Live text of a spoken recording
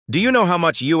Do you know how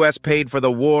much US paid for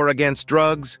the war against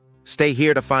drugs? Stay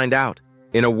here to find out.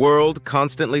 In a world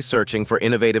constantly searching for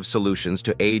innovative solutions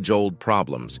to age-old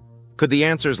problems, could the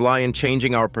answers lie in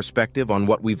changing our perspective on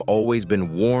what we've always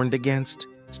been warned against?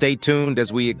 Stay tuned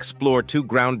as we explore two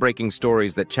groundbreaking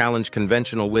stories that challenge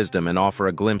conventional wisdom and offer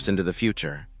a glimpse into the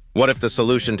future. What if the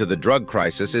solution to the drug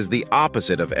crisis is the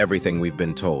opposite of everything we've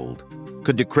been told?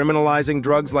 Could decriminalizing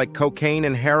drugs like cocaine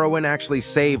and heroin actually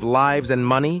save lives and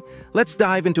money? Let's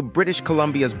dive into British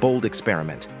Columbia's bold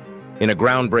experiment. In a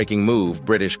groundbreaking move,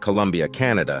 British Columbia,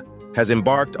 Canada, has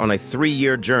embarked on a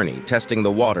 3-year journey testing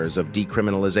the waters of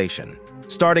decriminalization.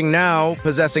 Starting now,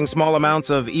 possessing small amounts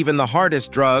of even the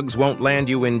hardest drugs won't land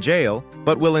you in jail,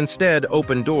 but will instead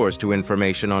open doors to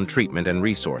information on treatment and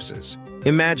resources.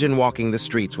 Imagine walking the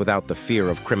streets without the fear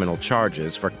of criminal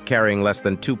charges for carrying less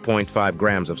than 2.5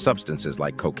 grams of substances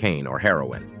like cocaine or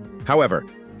heroin. However,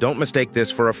 don't mistake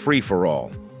this for a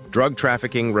free-for-all. Drug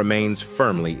trafficking remains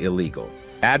firmly illegal.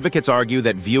 Advocates argue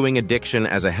that viewing addiction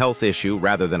as a health issue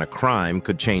rather than a crime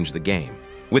could change the game.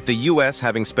 With the U.S.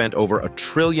 having spent over $1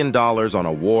 trillion on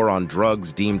a war on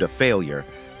drugs deemed a failure,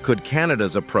 could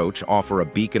Canada's approach offer a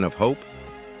beacon of hope?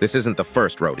 This isn't the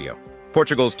first rodeo.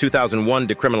 Portugal's 2001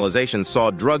 decriminalization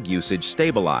saw drug usage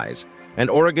stabilize, and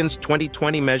Oregon's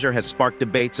 2020 measure has sparked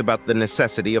debates about the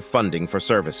necessity of funding for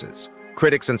services.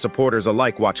 Critics and supporters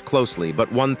alike watch closely,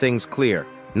 but one thing's clear: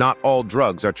 not all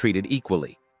drugs are treated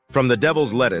equally. From the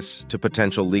devil's lettuce to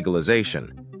potential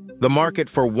legalization, the market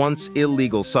for once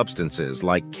illegal substances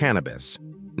like cannabis,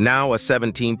 now a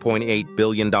 $17.8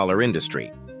 billion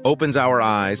industry, opens our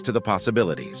eyes to the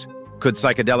possibilities. Could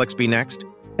psychedelics be next?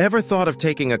 Ever thought of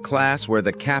taking a class where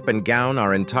the cap and gown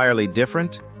are entirely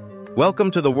different?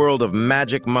 Welcome to the world of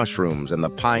magic mushrooms and the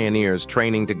pioneers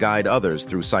training to guide others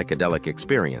through psychedelic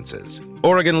experiences.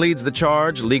 Oregon leads the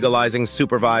charge, legalizing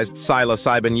supervised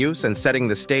psilocybin use and setting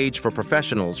the stage for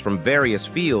professionals from various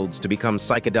fields to become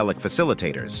psychedelic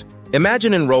facilitators.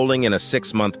 Imagine enrolling in a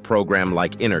 6-month program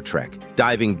like InnerTrek,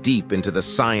 diving deep into the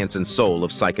science and soul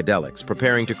of psychedelics,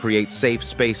 preparing to create safe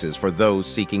spaces for those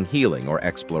seeking healing or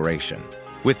exploration.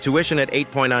 With tuition at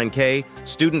 $8.9K,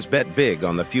 students bet big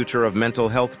on the future of mental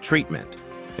health treatment,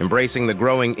 embracing the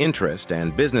growing interest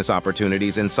and business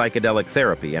opportunities in psychedelic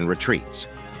therapy and retreats.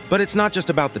 But it's not just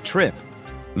about the trip.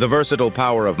 The versatile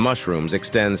power of mushrooms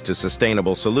extends to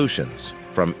sustainable solutions,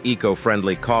 from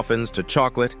eco-friendly coffins to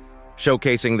chocolate,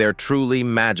 showcasing their truly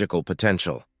magical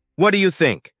potential. What do you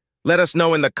think? Let us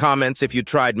know in the comments if you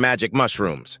tried magic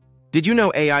mushrooms. Did you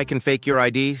know AI can fake your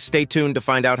ID? Stay tuned to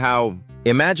find out how.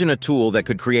 Imagine a tool that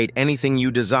could create anything you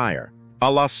desire,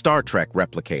 a la Star Trek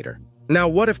replicator. Now,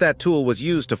 what if that tool was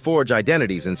used to forge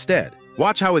identities instead?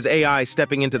 Watch how is AI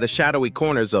stepping into the shadowy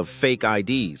corners of fake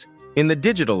IDs. In the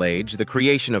digital age, the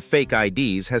creation of fake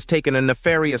IDs has taken a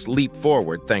nefarious leap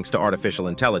forward thanks to artificial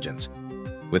intelligence.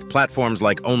 With platforms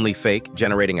like OnlyFake,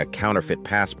 generating a counterfeit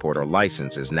passport or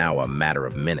license is now a matter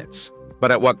of minutes. But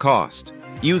at what cost?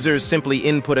 Users simply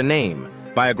input a name,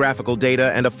 biographical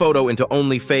data, and a photo into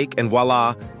OnlyFake, and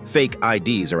voila, fake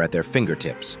IDs are at their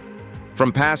fingertips.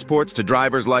 From passports to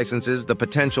driver's licenses, the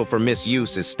potential for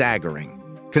misuse is staggering.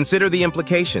 Consider the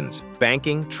implications.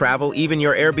 Banking, travel, even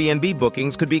your Airbnb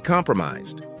bookings could be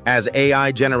compromised. As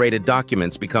AI-generated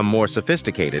documents become more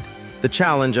sophisticated, the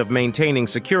challenge of maintaining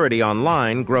security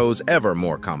online grows ever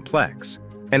more complex.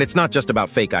 And it's not just about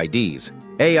fake IDs.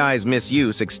 AI's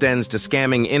misuse extends to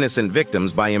scamming innocent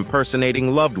victims by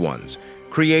impersonating loved ones,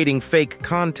 creating fake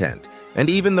content, and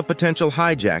even the potential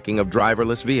hijacking of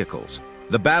driverless vehicles.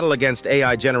 The battle against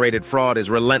AI-generated fraud is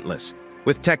relentless,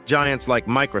 with tech giants like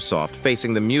Microsoft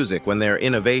facing the music when their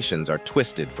innovations are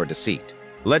twisted for deceit.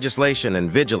 Legislation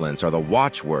and vigilance are the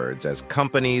watchwords as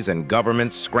companies and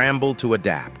governments scramble to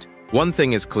adapt. One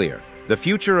thing is clear: the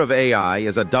future of AI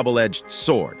is a double-edged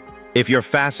sword. If you're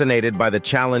fascinated by the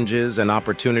challenges and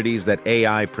opportunities that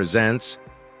AI presents,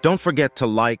 don't forget to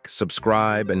like,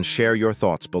 subscribe, and share your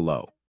thoughts below.